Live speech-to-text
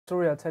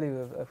story I'll tell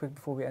you quick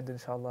before we end,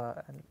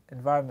 inshallah.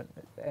 Environment,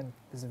 and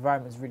this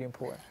environment is really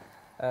important.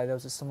 There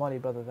was a Somali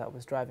brother that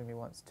was driving me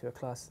once to a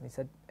class, and he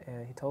said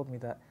he told me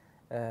that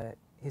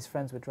his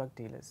friends were drug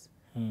dealers,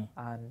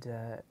 and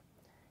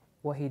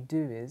what he'd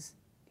do is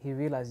he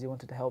realized he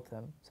wanted to help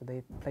them, so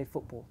they played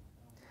football,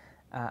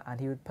 and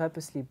he would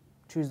purposely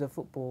choose the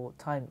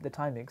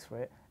timings for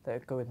it that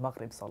would go with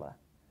Maghrib Salah.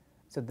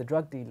 So the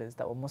drug dealers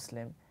that were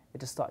Muslim, they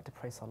just started to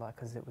pray Salah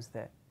because it was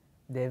there.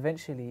 They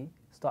eventually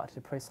started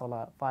to pray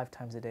Salah 5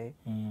 times a day,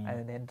 and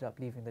then they ended up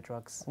leaving the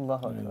drugs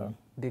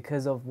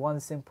because of one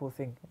simple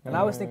thing. And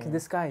I was thinking,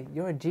 this guy,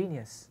 you're a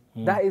genius.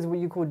 That is what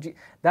you call.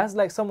 That's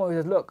like someone who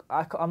says, "Look,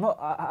 I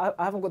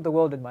haven't got the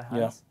world in my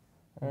hands,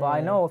 but I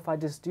know if I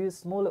just do a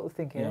small little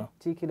thing here,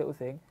 cheeky little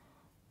thing,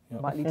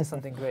 it might lead to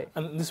something great."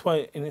 And this is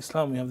why in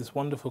Islam we have this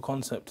wonderful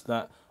concept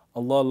that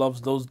Allah loves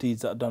those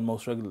deeds that are done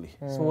most regularly.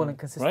 Small and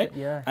consistent, right?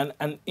 Yeah.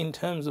 And in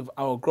terms of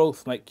our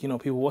growth, like,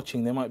 people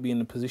watching, they might be in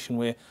a position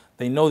where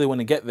they know they want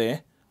to get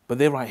there, but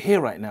they're right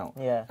here right now.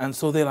 Yeah. And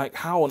so they're like,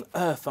 how on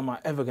earth am I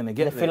ever going to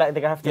get there? They feel like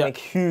they're going to have to make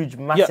huge,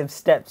 massive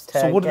steps to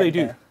So what do they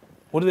do? there.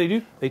 What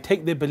do? They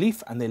take their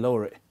belief and they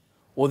lower it,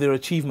 or their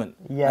achievement.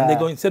 Yeah. And they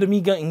go, instead of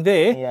me getting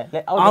there,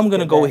 I'll I'm going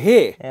to go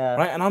here. Yeah.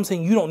 Right? And I'm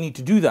saying you don't need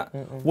to do that.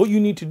 What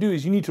you need to do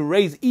is you need to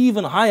raise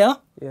even higher.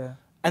 Yeah.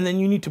 And then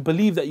you need to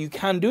believe that you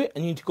can do it,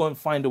 and you need to go and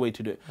find a way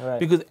to do it. Right.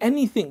 Because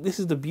anything,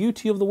 this is the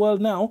beauty of the world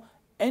now,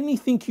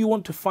 anything you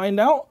want to find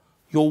out,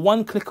 you're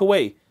one click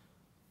away.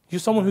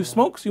 You're someone who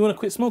smokes, you want to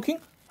quit smoking?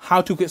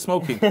 How to quit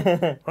smoking,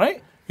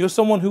 right? You're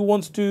someone who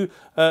wants to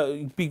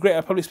be great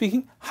at public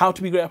speaking? How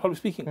to be great at public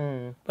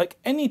speaking? Like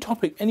any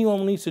topic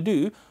anyone needs to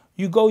do,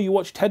 you go, you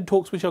watch TED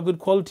Talks, which are good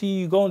quality,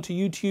 you go onto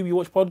YouTube, you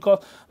watch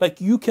podcasts.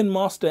 Like, you can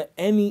master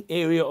any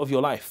area of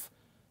your life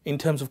in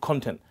terms of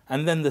content.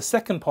 And then the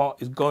second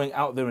part is going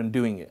out there and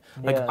doing it.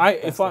 Like,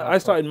 if I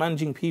started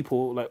managing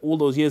people like all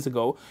those years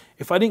ago,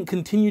 if I didn't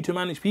continue to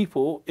manage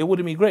people, it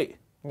wouldn't be great.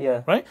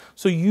 Yeah. Right?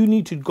 So you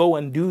need to go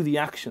and do the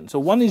action. So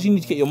one is you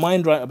need to get your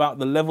mind right about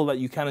the level that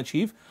you can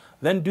achieve,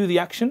 then do the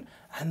action,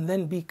 and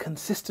then be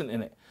consistent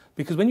in it.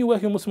 Because when you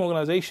work in Muslim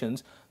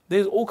organizations,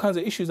 there's all kinds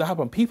of issues that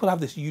happen. People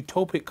have this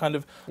utopic kind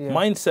of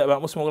mindset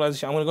about Muslim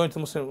organization. I'm going to go into the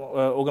Muslim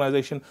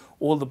organization,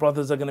 all the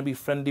brothers are going to be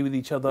friendly with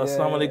each other.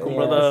 Assalamu alaikum,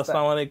 brother,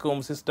 assalamu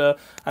alaikum, sister,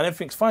 and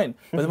everything's fine.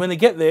 But when they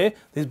get there,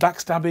 there's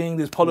backstabbing,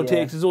 there's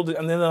politics, there's all this,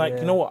 and then they're like,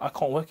 you know what, I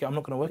can't work here, I'm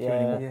not going to work here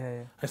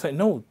anymore. It's like,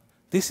 no,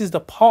 this is the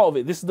part of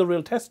it, this is the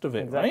real test of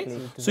it, right?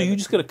 So you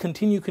just got to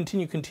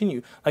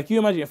continue. Like, you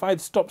imagine if I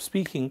had stopped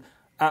speaking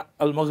at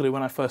Al-Maghrib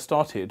when I first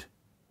started,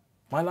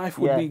 my life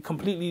would be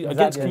completely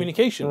against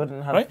communication,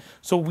 right?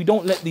 So we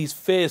don't let these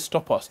fears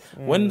stop us.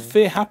 When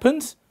fear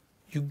happens,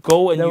 you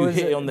go and you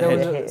hit it on the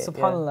head.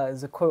 SubhanAllah,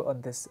 there's a quote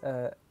on this.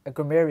 A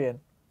grammarian,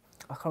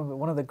 I can't remember,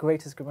 one of the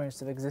greatest grammarians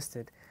to have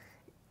existed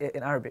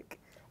in Arabic.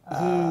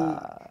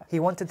 He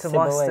wanted to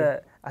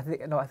master. I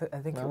think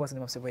it wasn't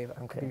Imam Sibawayh.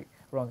 I could be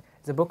wrong.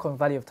 It's a book on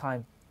Value of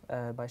Time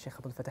by Sheikh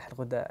Abdul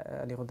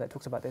Fattah Ali Ghudda.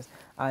 Talks about this,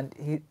 and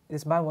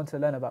this man wanted to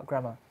learn about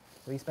grammar.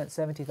 So he spent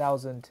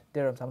 70,000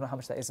 dirhams. I don't know how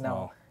much that is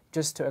now.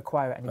 Just to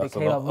acquire it, and he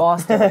became a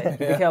master. He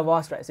became a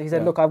master. So he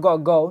said, "Look, I've got to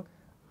go,"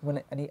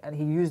 and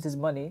he used his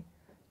money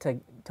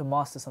to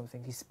master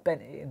something. He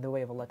spent it in the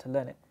way of Allah to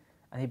learn it,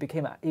 and he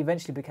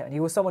eventually became. And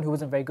he was someone who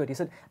wasn't very good. He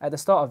said at the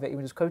start of it, he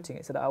was just quoting it.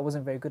 He said, "I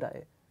wasn't very good at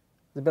it."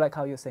 It's a bit like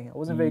how you're saying it. I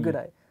wasn't very good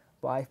at it,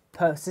 but I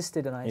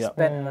persisted and I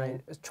spent and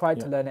I tried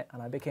to learn it,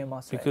 and I became a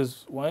master.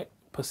 Because why?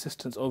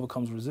 Persistence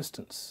overcomes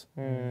resistance.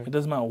 It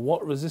doesn't matter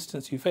what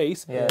resistance you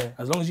face,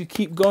 as long as you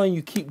keep going,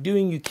 you keep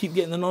doing, you keep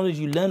getting the knowledge,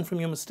 you learn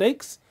from your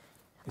mistakes.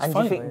 And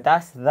do you think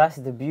that's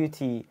the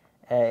beauty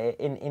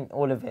in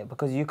all of it?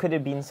 Because you could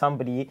have been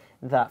somebody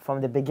that from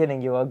the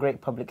beginning you were a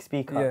great public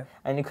speaker,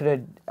 and you could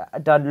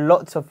have done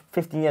lots of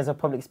 15 years of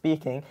public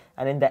speaking,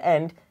 and in the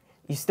end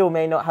you still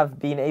may not have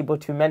been able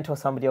to mentor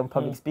somebody on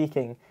public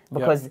speaking,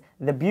 because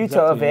the beauty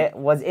of it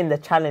was in the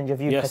challenge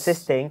of you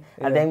persisting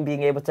and then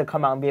being able to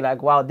come out and be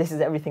like, wow, this is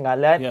everything I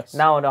learned,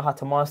 now I know how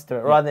to master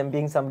it, rather than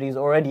being somebody who's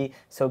already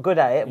so good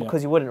at it,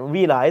 because you wouldn't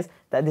realize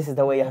that this is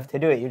the way you have to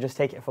do it. You just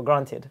take it for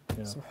granted.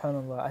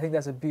 SubhanAllah, I think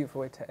that's a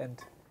beautiful way to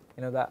end,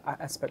 that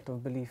aspect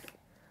of belief.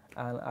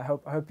 And I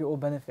hope you all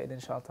benefited,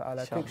 inshallah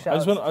ta'ala. I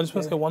just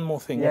want to say one more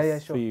thing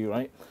for you,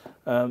 right?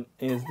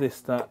 Is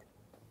this that,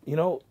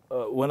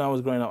 when I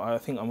was growing up, I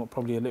think I'm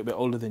probably a little bit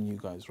older than you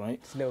guys,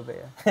 right? Just a little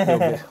bit, A little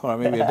bit, or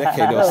maybe a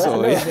decade or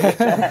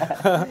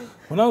so.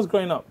 When I was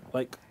growing up,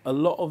 like, a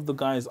lot of the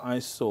guys I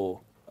saw,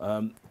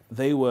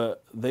 they were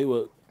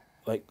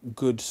like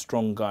good,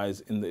 strong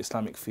guys in the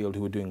Islamic field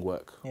who were doing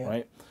work,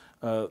 right?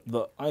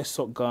 The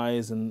ISOC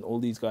guys and all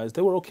these guys,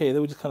 they were okay. They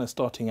were just kind of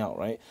starting out,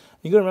 right?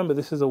 You got to remember,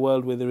 this is a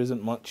world where there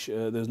isn't much,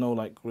 there's no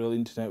like real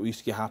internet. We used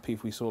to get happy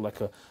if we saw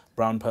like a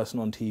brown person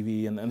on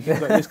TV and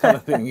things like this kind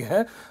of thing,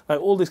 like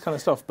all this kind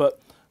of stuff. But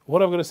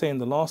what I've got to say, in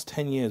the last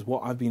 10 years,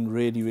 what I've been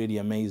really, really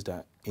amazed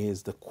at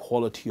is the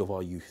quality of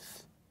our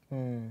youth.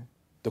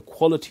 the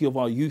quality of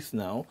our youth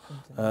now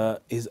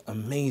is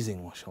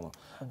amazing, mashallah.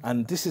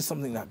 And this is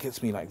something that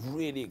gets me like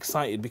really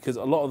excited, because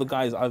a lot of the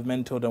guys I've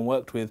mentored and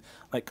worked with,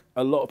 like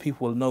a lot of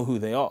people will know who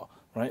they are,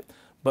 right?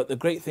 But the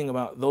great thing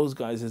about those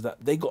guys is that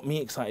they got me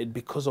excited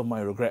because of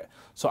my regret.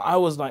 So I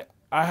was like,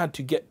 I had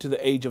to get to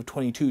the age of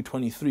 22,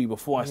 23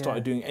 before I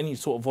started doing any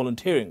sort of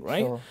volunteering,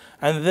 right? Sure.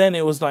 And then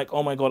it was like,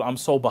 oh my God, I'm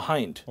so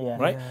behind,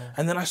 right?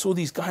 And then I saw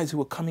these guys who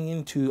were coming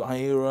into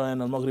Aira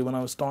and Al-Maghrib when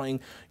I was starting,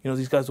 you know,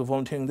 these guys were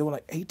volunteering. They were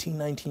like 18,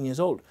 19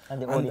 years old.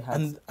 And they already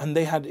and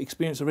they had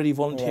experience already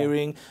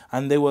volunteering,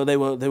 and they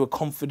were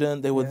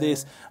confident, they were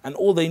this, and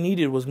all they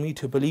needed was me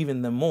to believe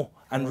in them more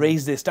and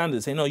raise their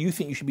standards. Say, no, you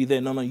think you should be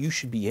there. No, you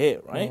should be here,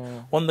 right?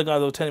 One of the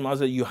guys I was telling him, I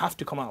was like, you have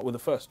to come out with the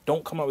first.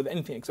 Don't come out with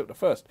anything except the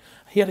first.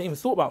 He hadn't even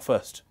thought about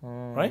first,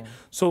 right?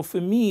 So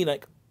for me,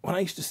 like, when I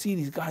used to see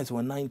these guys who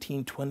were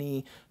 19,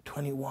 20,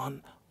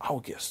 21, I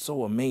would get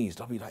so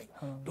amazed. I'll be like,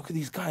 look at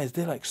these guys.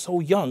 They're like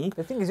so young.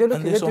 The thing is, you're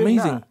so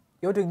amazing. That.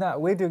 You're doing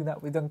that. We're doing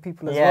that with young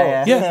people as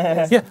well.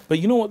 Yeah. But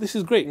you know what? This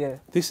is great.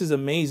 This is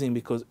amazing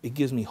because it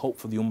gives me hope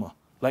for the ummah.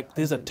 Like,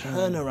 there's a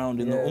turnaround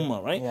in the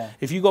ummah, right?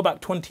 If you go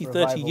back 20,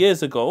 30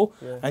 years ago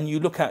and you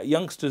look at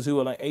youngsters who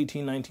are like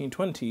 18, 19,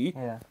 20,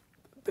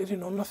 they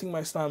didn't know nothing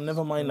about Islam,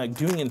 never mind like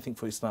doing anything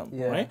for Islam,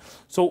 right?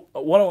 So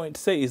what I want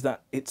to say is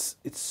that it's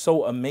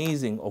so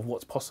amazing of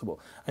what's possible.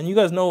 And you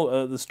guys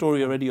know the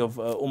story already of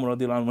Umar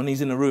radiallahu anhu, when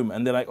he's in a room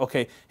and they're like,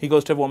 okay, he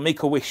goes to everyone,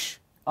 make a wish.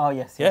 Oh,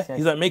 yes.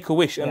 He's like, make a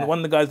wish. And one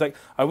of the guys like,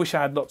 I wish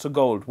I had lots of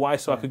gold. Why?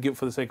 So I could give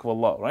for the sake of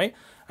Allah, right?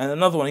 And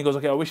another one, he goes,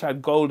 okay, I wish I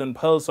had gold and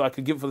pearls so I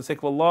could give for the sake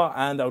of Allah,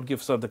 and I would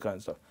give sadaqah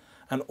and stuff.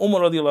 And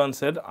Umar radiallahu anh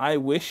said, I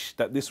wish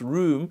that this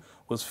room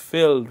was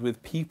filled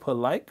with people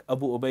like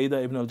Abu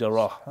Ubaidah ibn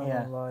al-Jarrah.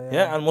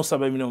 And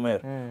Musab ibn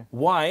Umair.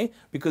 Why?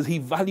 Because he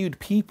valued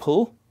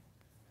people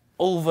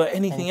over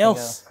anything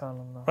else.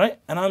 Right?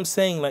 And I'm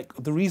saying, like,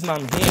 the reason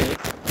I'm here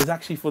is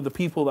actually for the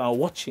people that are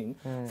watching,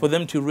 for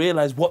them to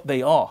realize what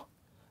they are.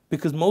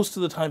 Because most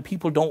of the time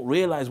people don't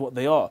realize what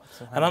they are.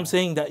 And I'm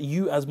saying that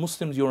you as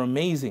Muslims, you're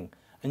amazing.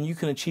 And you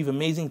can achieve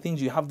amazing things.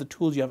 You have the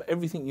tools, you have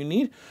everything you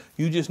need.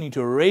 You just need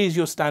to raise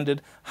your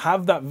standard,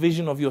 have that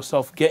vision of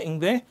yourself getting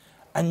there,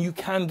 and you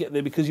can get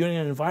there because you're in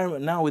an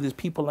environment now where there's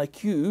people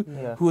like you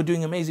who are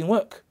doing amazing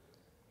work.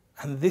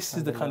 And this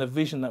is the kind of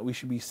vision that we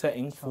should be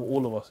setting for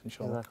all of us,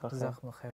 inshallah.